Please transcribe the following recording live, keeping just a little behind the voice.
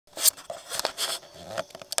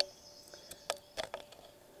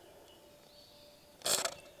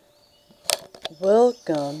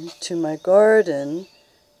Welcome to my garden,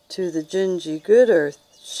 to the GinGee GoodEarth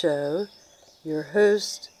show. Your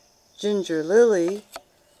host, Ginger Lily,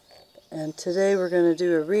 and today we're going to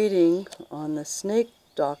do a reading on the snake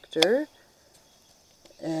doctor,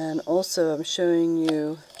 and also I'm showing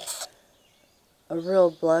you a real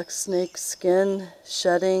black snake skin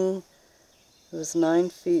shedding. It was 9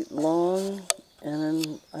 feet long,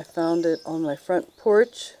 and I found it on my front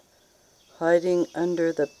porch, hiding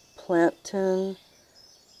under the plantain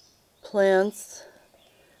plants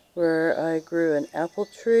where I grew an apple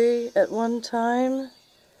tree at one time.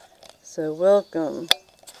 So welcome.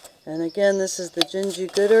 And again, this is the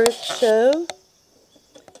GinGee GoodEarth show,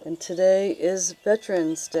 and today is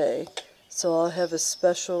Veterans Day. So I'll have a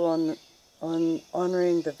special on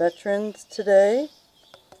honoring the veterans today.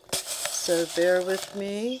 So bear with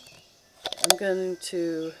me. I'm going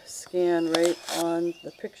to scan right on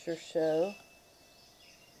the picture show.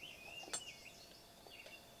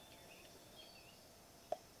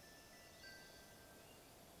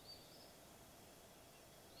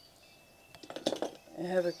 I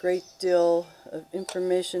have a great deal of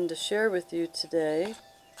information to share with you today.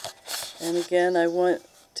 And again, I want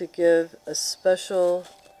to give a special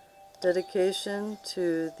dedication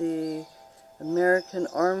to the American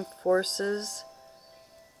Armed Forces,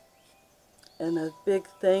 and a big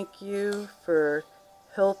thank you for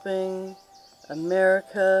helping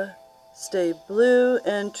America stay blue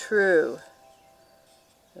and true.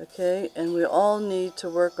 Okay, and we all need to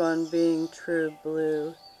work on being true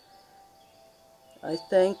blue. I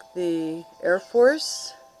thank the Air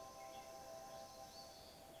Force,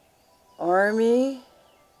 Army,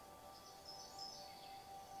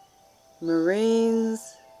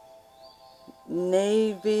 Marines,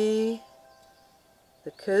 Navy,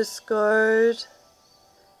 the Coast Guard,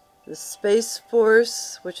 the Space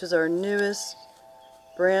Force, which is our newest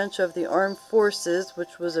branch of the Armed Forces,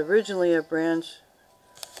 which was originally a branch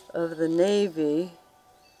of the Navy.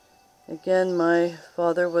 Again, my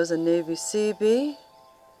father was a Navy Seabee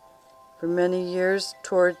for many years,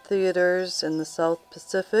 toured theaters in the South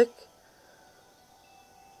Pacific,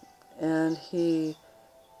 and he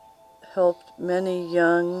helped many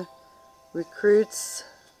young recruits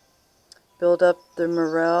build up their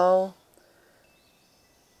morale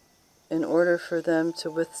in order for them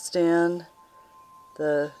to withstand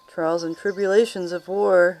the trials and tribulations of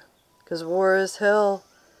war, because war is hell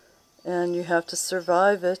and you have to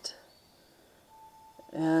survive it.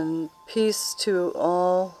 And peace to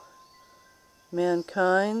all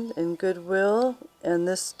mankind and goodwill, and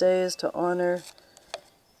this day is to honor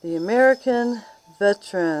the American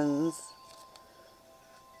veterans.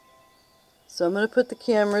 So I'm going to put the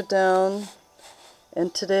camera down,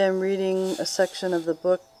 and today I'm reading a section of the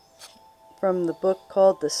book, from the book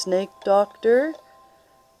called The Snake Doctor.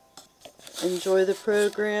 Enjoy the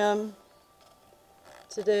program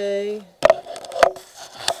today.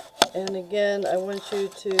 And again, I want you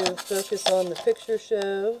to focus on the picture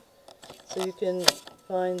show so you can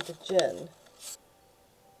find the gin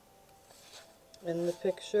in the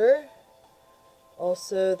picture.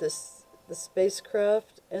 Also the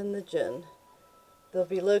spacecraft and the gin. They'll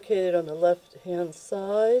be located on the left-hand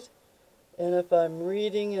side. And if I'm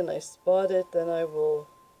reading and I spot it, then I will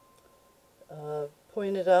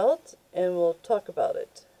point it out and we'll talk about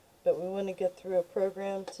it. But we want to get through a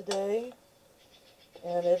program today.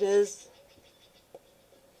 And it is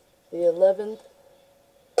the 11th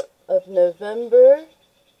of November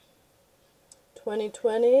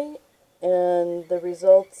 2020, and the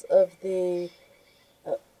results of the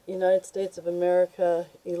United States of America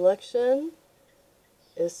election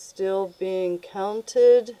is still being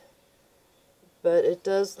counted, but it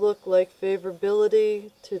does look like favorability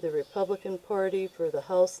to the Republican Party for the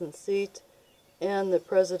House and seat, and the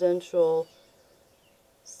presidential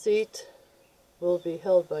seat will be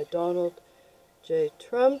held by Donald J.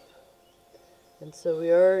 Trump. And so we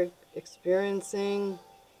are experiencing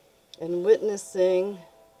and witnessing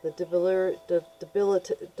the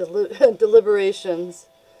deliberations,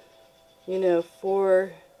 you know,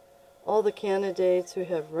 for all the candidates who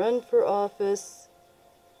have run for office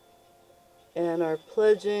and are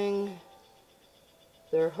pledging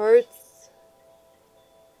their hearts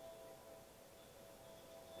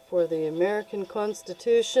for the American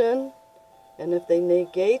Constitution. And if they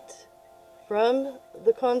negate from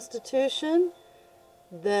the Constitution,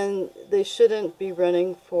 then they shouldn't be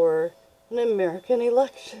running for an American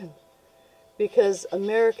election, because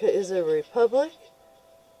America is a republic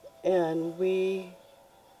and we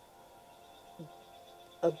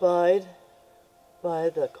abide by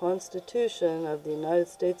the Constitution of the United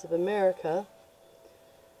States of America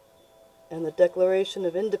and the Declaration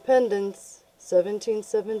of Independence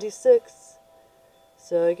 1776.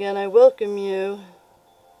 So again, I welcome you.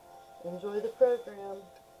 Enjoy the program.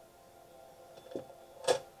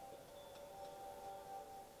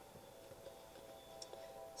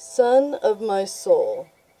 Son of my soul.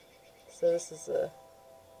 So this is a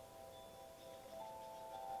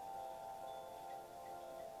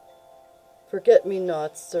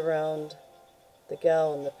forget-me-nots surround the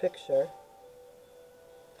gal in the picture.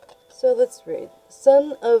 So let's read.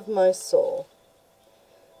 Son of my soul.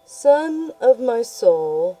 Son of my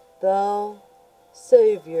soul, thou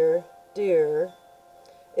Savior dear,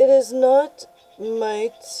 it is not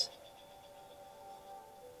night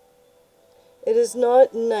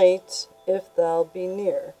if thou be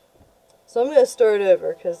near. So I'm going to start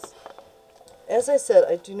over because, as I said,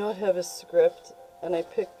 I do not have a script, and I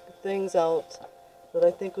pick things out that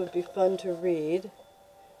I think would be fun to read.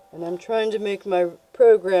 And I'm trying to make my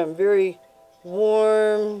program very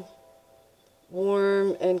warm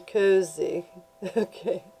and cozy.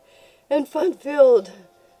 Okay. And fun-filled.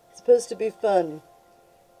 It's supposed to be fun.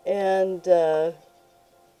 And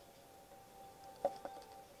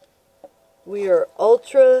we're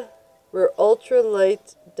ultra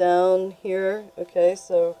light down here. Okay,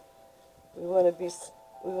 so we want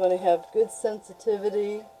to have good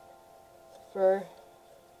sensitivity for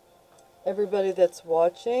everybody that's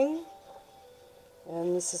watching.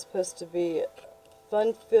 And this is supposed to be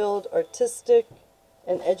fun-filled, artistic,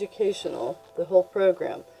 and educational, the whole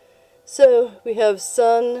program. So we have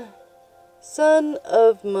son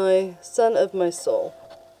of my soul.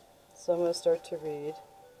 So I'm going to start to read.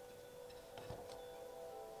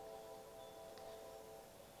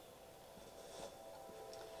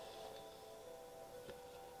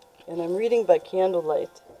 And I'm reading by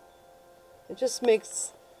candlelight. It just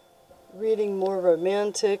makes reading more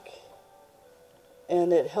romantic,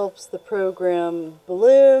 and it helps the program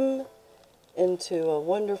bloom into a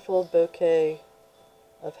wonderful bouquet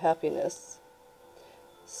of happiness.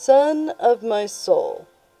 Son of my soul,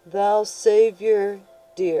 thou Savior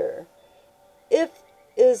dear, if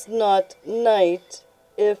is not night,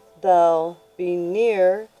 if thou be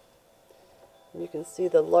near. You can see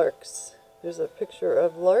the larks. There's a picture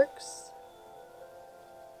of larks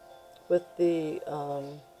with the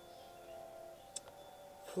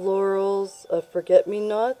florals of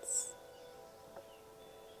forget-me-nots.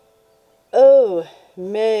 Oh,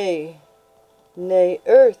 may, nay,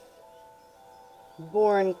 earth,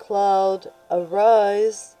 born cloud,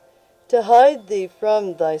 arise, to hide thee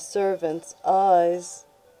from thy servant's eyes,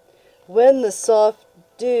 when the soft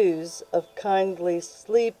dews of kindly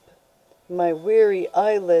sleep my weary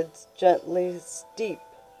eyelids gently steep.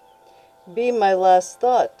 Be my last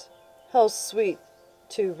thought, how sweet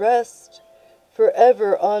to rest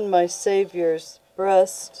forever on my Savior's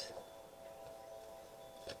breast.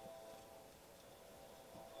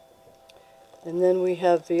 And then we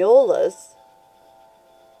have violas.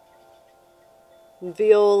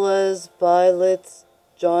 Violas, violets,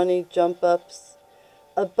 Johnny jump-ups,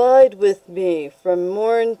 abide with me from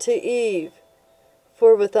morn to eve,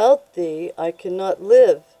 for without thee I cannot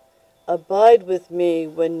live. Abide with me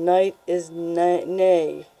when night is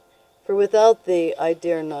nay, for without thee I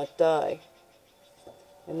dare not die.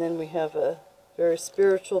 And then we have a very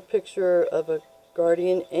spiritual picture of a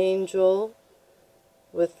guardian angel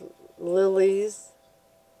with lilies,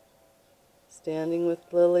 standing with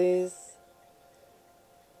lilies,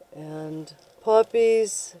 and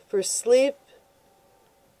poppies for sleep,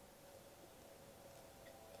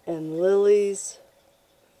 and lilies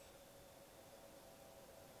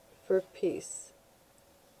for peace.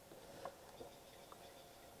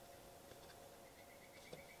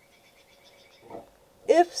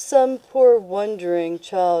 If some poor wandering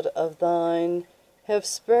child of thine have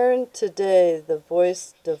spurned today the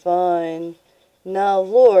voice divine, now,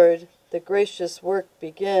 Lord, the gracious work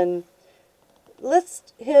begin.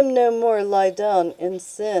 Let's him no more lie down in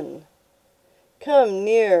sin. Come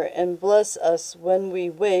near and bless us when we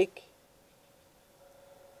wake,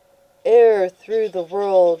 ere through the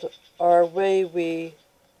world our way we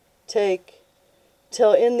take,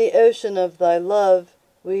 till in the ocean of thy love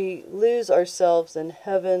we lose ourselves in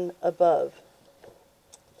heaven above.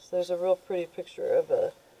 So there's a real pretty picture of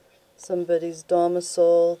somebody's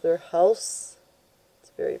domicile, their house.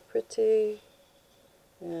 It's very pretty.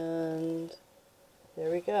 And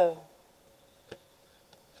there we go.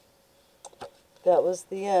 That was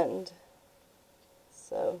the end.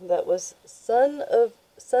 So that was Son of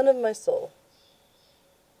My Soul.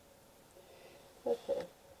 Okay,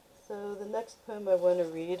 so the next poem I want to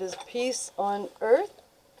read is Peace on Earth.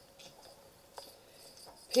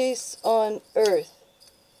 Peace on earth.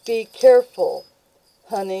 Be careful,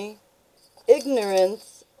 honey.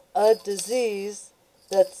 ignorance a disease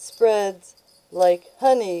that spreads like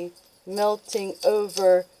honey melting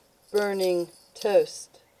over burning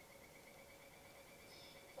toast.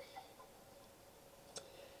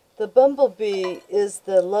 The bumblebee is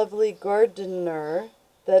the lovely gardener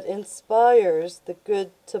that inspires the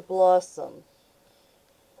good to blossom.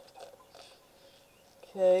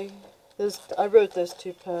 Okay, I wrote those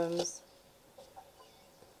two poems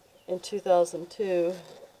in 2002.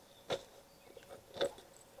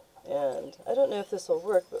 And I don't know if this will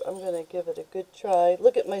work, but I'm going to give it a good try.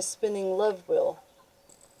 Look at my spinning love wheel.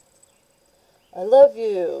 I love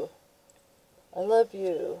you. I love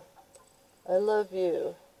you. I love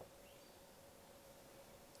you.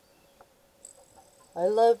 I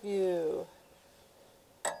love you.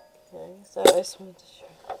 Okay, so I just wanted to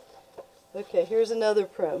share. Okay, here's another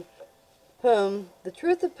poem. The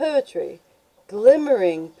truth of poetry.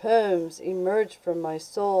 Glimmering poems emerge from my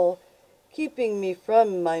soul, keeping me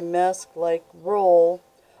from my mask-like role.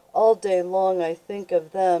 All day long I think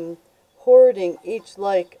of them, hoarding each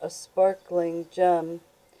like a sparkling gem.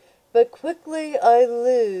 But quickly I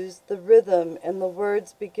lose the rhythm and the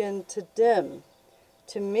words begin to dim.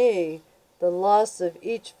 To me, the loss of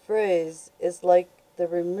each phrase is like the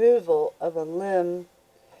removal of a limb.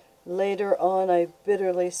 Later on I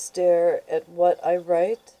bitterly stare at what I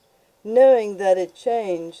write, knowing that it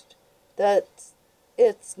changed, that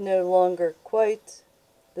it's no longer quite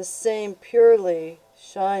the same purely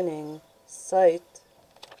shining sight.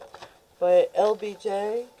 By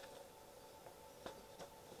LBJ.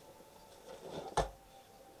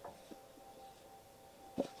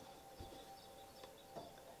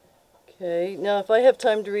 Okay, now if I have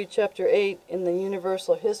time to read Chapter 8 in the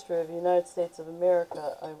Universal History of the United States of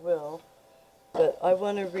America, I will. But I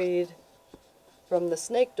want to read from the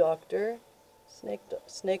Snake Doctor.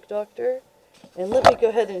 Snake Doctor. And let me go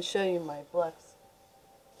ahead and show you my blacks.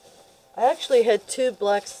 I actually had 2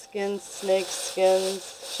 black skins, snake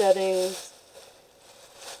skins, sheddings.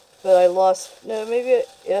 But I lost, no, maybe,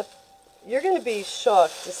 yep. You're going to be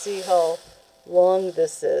shocked to see how long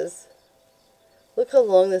this is. Look how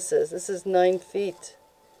long this is. This is 9 feet.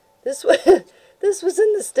 This was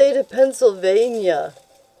in the state of Pennsylvania.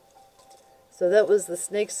 So that was the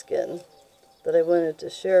snake skin that I wanted to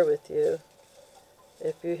share with you.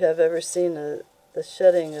 If you have ever seen the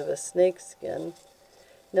shedding of a snake skin.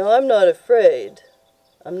 Now I'm not afraid.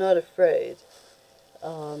 I'm not afraid.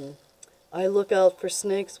 I look out for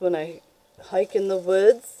snakes when I hike in the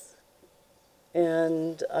woods,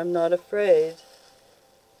 and I'm not afraid.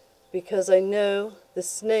 Because I know the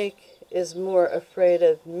snake is more afraid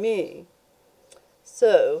of me.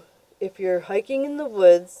 So, if you're hiking in the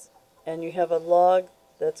woods and you have a log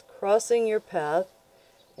that's crossing your path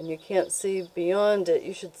and you can't see beyond it,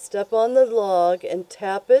 you should step on the log and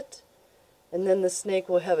tap it, and then the snake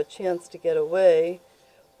will have a chance to get away,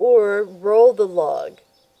 or roll the log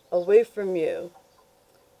away from you.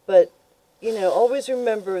 But, you know, always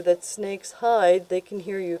remember that snakes hide. They can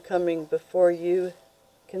hear you coming before you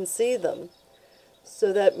can see them.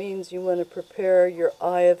 So that means you want to prepare your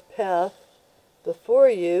eye of path before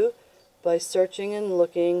you by searching and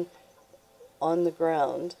looking on the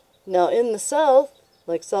ground. Now in the South,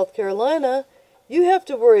 like South Carolina, you have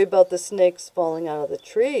to worry about the snakes falling out of the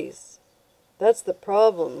trees. That's the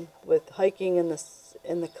problem with hiking in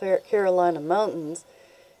the Carolina mountains,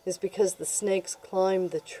 is because the snakes climb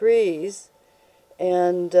the trees.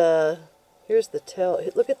 And here's the tail.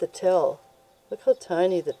 Look at the tail. Look how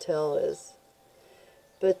tiny the tail is.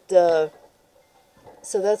 But,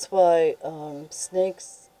 so that's why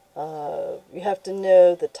snakes, you have to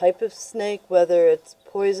know the type of snake, whether it's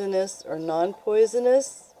poisonous or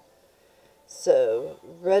non-poisonous. So,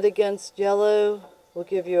 red against yellow will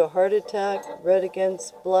give you a heart attack. Red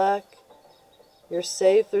against black, you're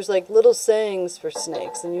safe. There's like little sayings for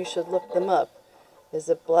snakes, and you should look them up. Is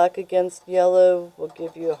it black against yellow will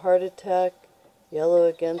give you a heart attack? Yellow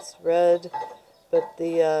against red. But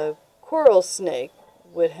the coral snake,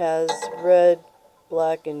 which has red,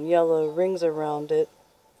 black, and yellow rings around it.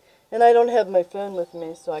 And I don't have my phone with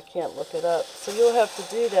me, so I can't look it up. So you'll have to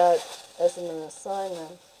do that as an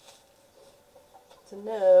assignment to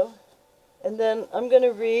know. And then I'm going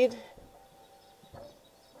to read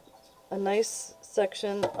a nice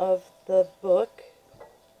section of the book.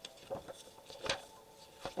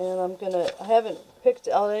 And I haven't picked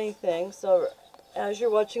out anything, so as you're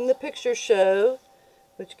watching the picture show,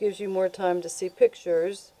 which gives you more time to see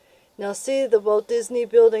pictures, now see the Walt Disney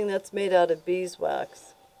building that's made out of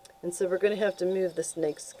beeswax. And so we're going to have to move the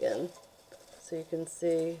snake skin. So you can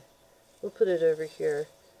see, we'll put it over here,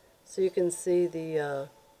 so you can see the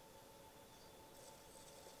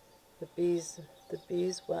the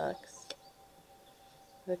beeswax.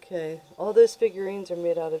 Okay, all those figurines are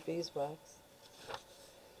made out of beeswax.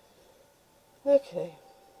 Okay.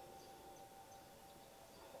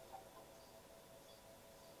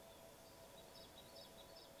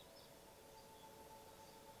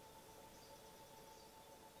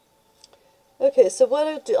 Okay, so what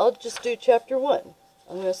I'll do, I'll just do chapter 1.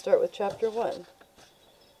 I'm going to start with chapter 1.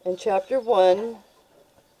 And chapter 1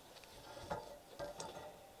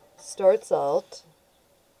 starts out,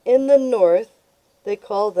 in the north, they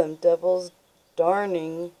call them devil's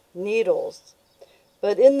darning needles.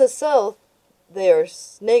 But in the south, they are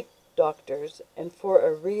snake doctors, and for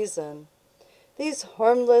a reason. These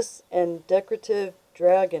harmless and decorative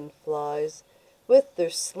dragonflies, with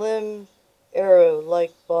their slim,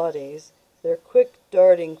 arrow-like bodies, their quick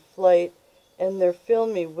darting flight, and their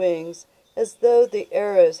filmy wings, as though the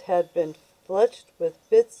arrows had been fletched with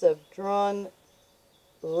bits of drawn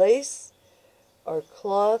lace, are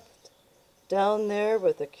clothed down there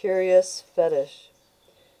with a curious fetish.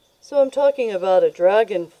 So I'm talking about a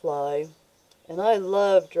dragonfly, and I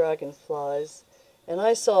love dragonflies, and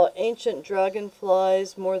I saw ancient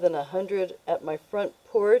dragonflies, more than 100, at my front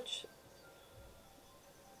porch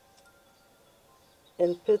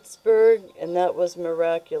in Pittsburgh, and that was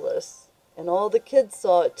miraculous. And all the kids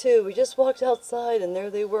saw it too. We just walked outside, and there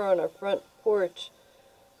they were on our front porch.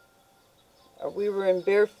 We were in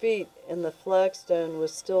bare feet, and the flagstone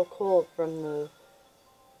was still cold from the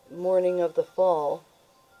morning of the fall.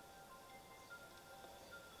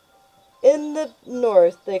 In the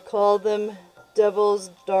north, they call them devil's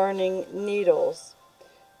darning needles.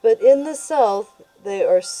 But in the south, they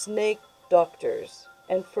are snake doctors,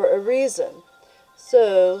 and for a reason.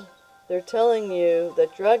 So, they're telling you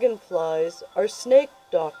that dragonflies are snake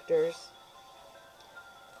doctors,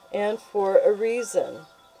 and for a reason.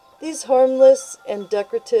 These harmless and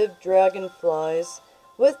decorative dragonflies,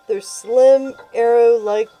 with their slim,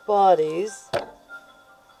 arrow-like bodies,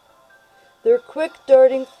 their quick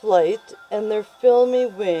darting flight, and their filmy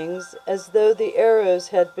wings, as though the arrows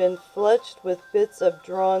had been fletched with bits of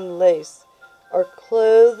drawn lace, are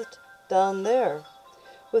clothed down there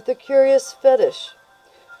with a curious fetish.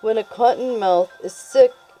 When a cottonmouth is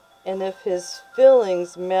sick, and if his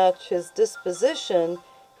feelings match his disposition,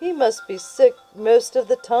 he must be sick most of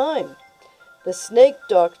the time. The snake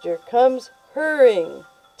doctor comes hurrying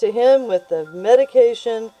to him with the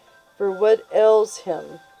medication for what ails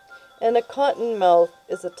him. And a cottonmouth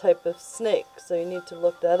is a type of snake, so you need to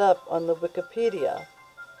look that up on the Wikipedia.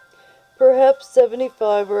 Perhaps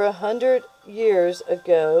 75 or 100 years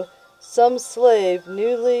ago, some slave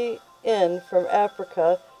newly in from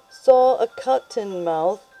Africa saw a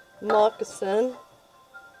cottonmouth moccasin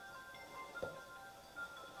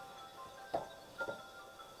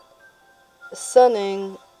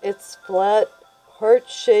sunning its flat,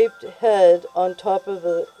 heart-shaped head on top of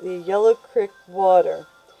the yellow creek water,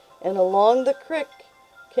 and along the creek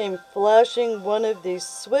came flashing one of these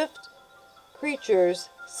swift creatures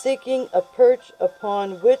seeking a perch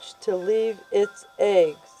upon which to leave its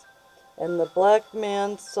eggs, and the black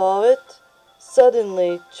man saw it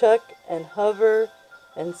suddenly chuck and hover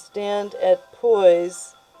and stand at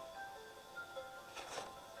poise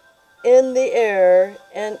in the air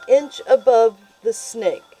an inch above the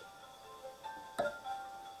snake.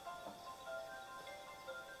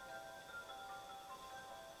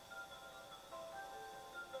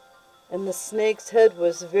 And the snake's head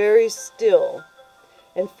was very still,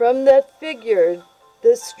 and from that figure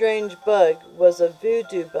this strange bug was a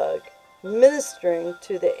voodoo bug, ministering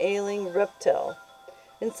to the ailing reptile.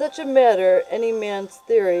 In such a matter, any man's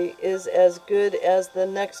theory is as good as the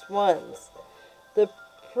next one's. The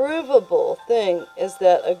provable thing is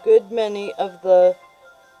that a good many of the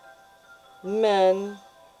men,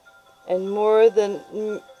 and more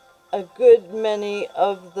than a good many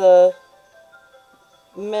of the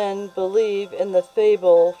men, believe in the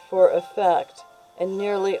fable for a fact, and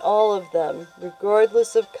nearly all of them,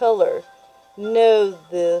 regardless of color, know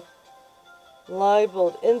the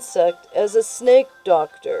libeled insect as a snake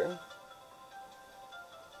doctor.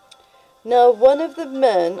 Now, one of the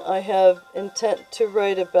men I have intent to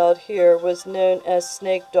write about here was known as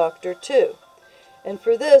Snake Doctor too, and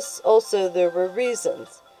for this also there were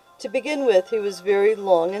reasons. To begin with, he was very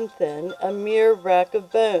long and thin, a mere rack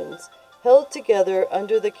of bones, held together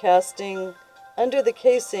under the casing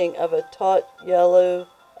of a taut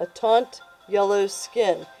yellow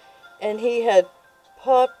skin, and he had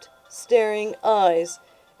popped, staring eyes,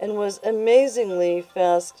 and was amazingly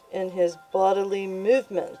fast in his bodily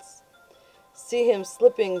movements. See him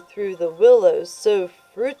slipping through the willows, so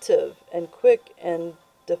furtive and quick and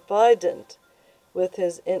diffident. with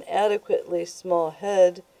his inadequately small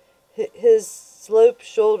head, his sloped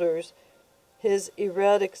shoulders, his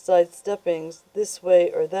erratic sidesteppings this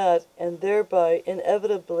way or that, and thereby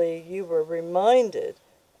inevitably you were reminded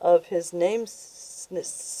of his namesake,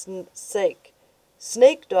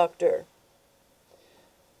 Snake Doctor.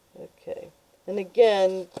 Okay, and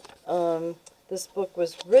again, this book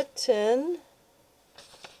was written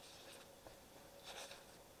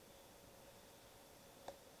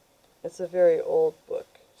it's a very old book.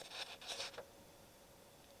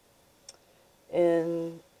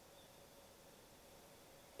 In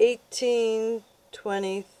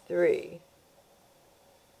 1823.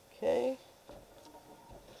 Okay.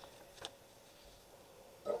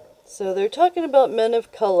 So they're talking about men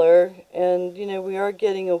of color, and you know, we are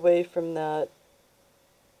getting away from that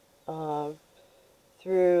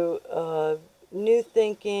through new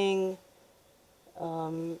thinking,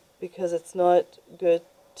 because it's not good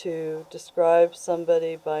to describe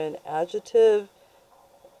somebody by an adjective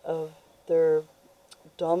of their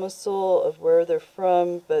domicile, of where they're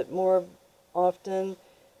from, but more often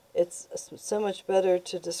it's so much better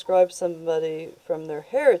to describe somebody from their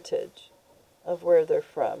heritage of where they're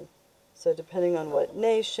from. So depending on what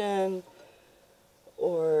nation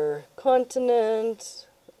or continent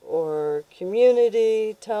or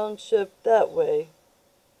community, township, that way.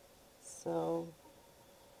 So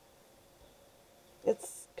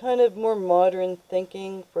it's kind of more modern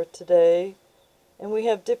thinking for today. And we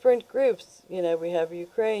have different groups. You know, we have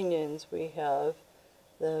Ukrainians, we have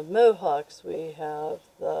the Mohawks, we have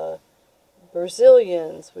the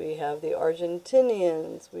Brazilians, we have the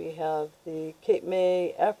Argentinians, we have the Cape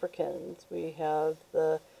May Africans, we have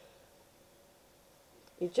the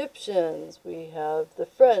Egyptians, we have the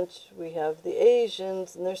French, we have the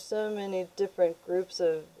Asians, and there's so many different groups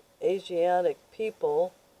of Asiatic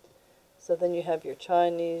people. So then you have your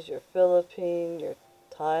Chinese, your Philippine, your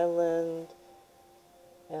Thailand,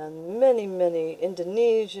 and many, many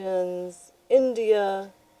Indonesians,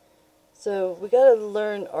 India. So we got to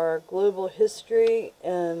learn our global history,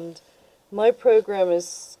 and my program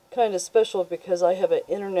is kind of special because I have an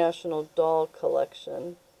international doll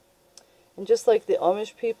collection. And just like the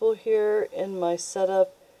Amish people here in my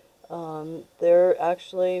setup, they're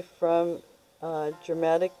actually from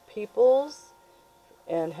Germanic peoples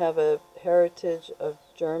and have a heritage of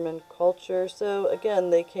German culture. So again,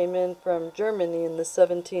 they came in from Germany in the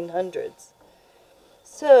 1700s.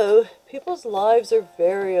 So people's lives are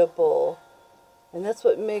variable, and that's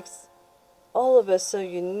what makes all of us so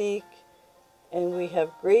unique, and we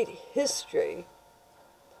have great history.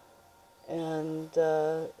 And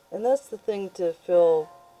that's the thing, to feel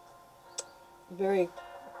very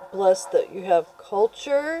blessed that you have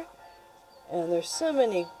culture, and there's so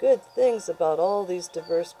many good things about all these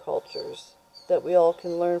diverse cultures that we all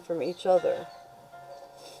can learn from each other.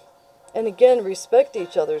 And again, respect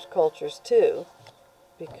each other's cultures too,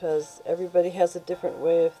 because everybody has a different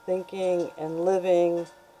way of thinking and living,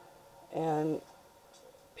 and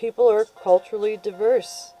people are culturally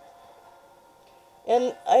diverse.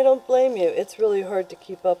 And I don't blame you. It's really hard to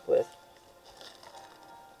keep up with.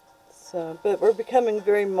 So, but we're becoming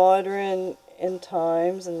very modern in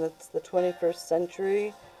times, and it's the 21st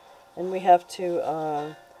century, and we have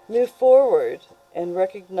to move forward and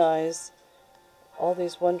recognize all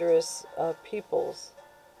these wondrous peoples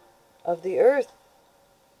of the earth.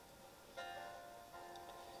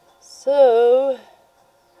 So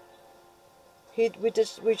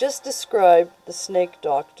we just described the Snake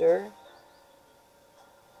Doctor.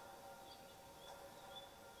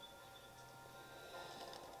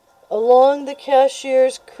 Along the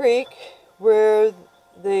Cashier's Creek, where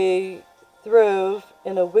they throve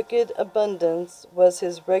in a wicked abundance, was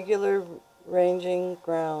his regular ranging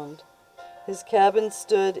ground. His cabin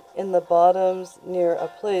stood in the bottoms near a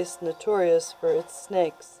place notorious for its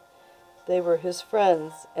snakes. They were his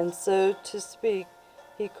friends, and so to speak,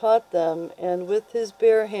 he caught them, and with his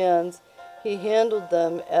bare hands he handled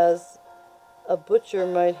them as a butcher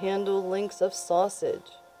might handle links of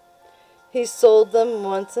sausage. He sold them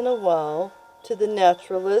once in a while to the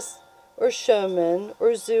naturalists or showmen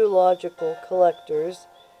or zoological collectors.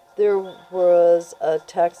 There was a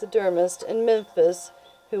taxidermist in Memphis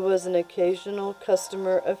who was an occasional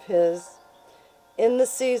customer of his. In the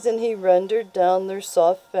season he rendered down their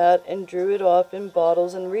soft fat and drew it off in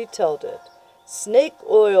bottles and retailed it. Snake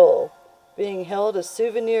oil being held a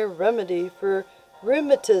souvenir remedy for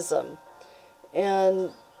rheumatism.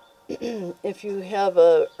 And if you have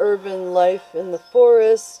a urban life in the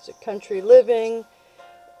forest, country living,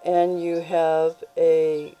 and you have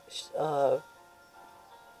a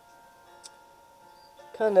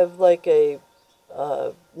kind of like a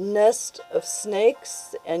nest of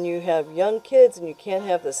snakes and you have young kids and you can't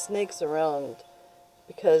have the snakes around,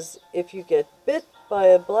 because if you get bit by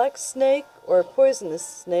a black snake or a poisonous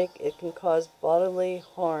snake, it can cause bodily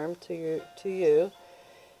harm to you.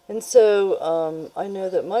 And so I know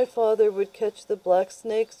that my father would catch the black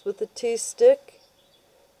snakes with a tea stick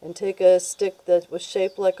and take a stick that was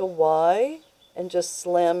shaped like a Y and just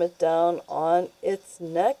slam it down on its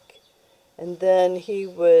neck. And then he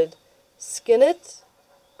would skin it,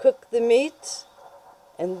 cook the meat,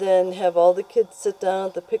 and then have all the kids sit down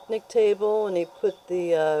at the picnic table, and he put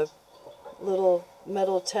the little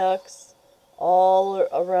metal tacks all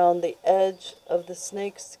around the edge of the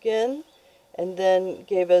snake skin, and then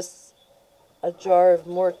gave us a jar of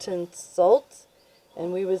Morton salt,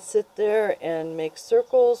 and we would sit there and make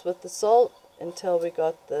circles with the salt until we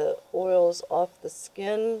got the oils off the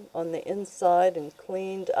skin on the inside and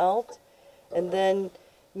cleaned out, and then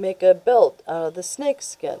make a belt out of the snake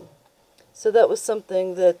skin. So that was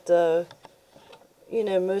something that you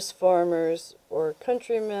know, most farmers or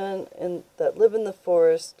countrymen that live in the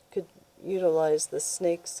forest could utilize the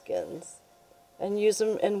snake skins and use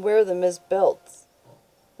them and wear them as belts.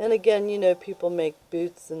 And again, you know, people make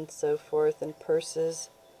boots and so forth and purses.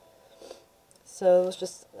 So it was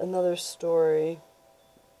just another story.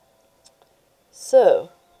 So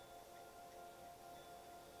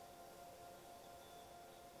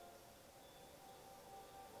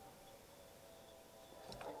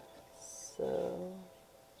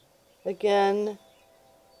again,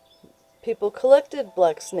 people collected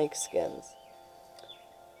black snake skins.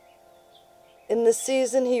 In the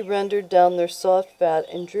season he rendered down their soft fat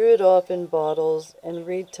and drew it off in bottles and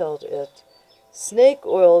retailed it, snake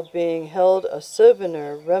oil being held a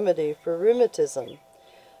souvenir remedy for rheumatism.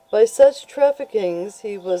 By such traffickings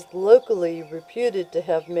he was locally reputed to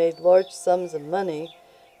have made large sums of money,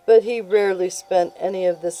 but he rarely spent any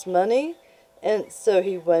of this money, and so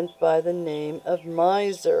he went by the name of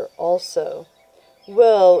miser also.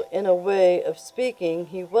 Well, in a way of speaking,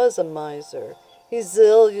 he was a miser. He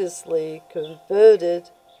zealously coveted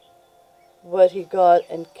what he got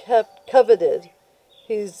and coveted.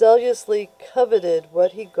 He zealously coveted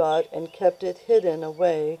what he got and kept it hidden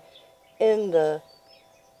away in the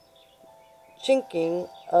chinking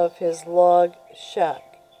of his log shack.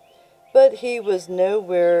 But he was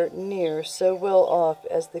nowhere near so well off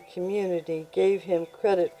as the community gave him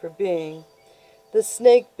credit for being. The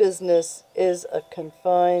snake business is a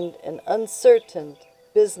confined and uncertain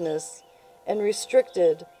business, and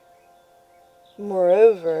restricted,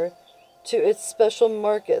 moreover, to its special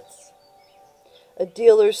markets. A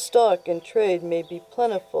dealer's stock in trade may be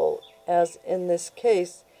plentiful, as in this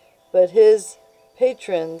case, but his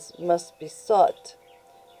patrons must be sought.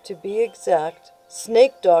 To be exact,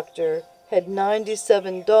 Snake Doctor had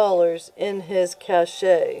 $97 in his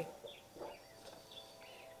cachet.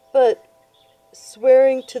 But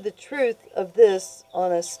swearing to the truth of this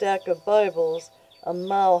on a stack of Bibles a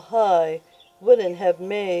mile high wouldn't have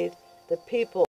made the people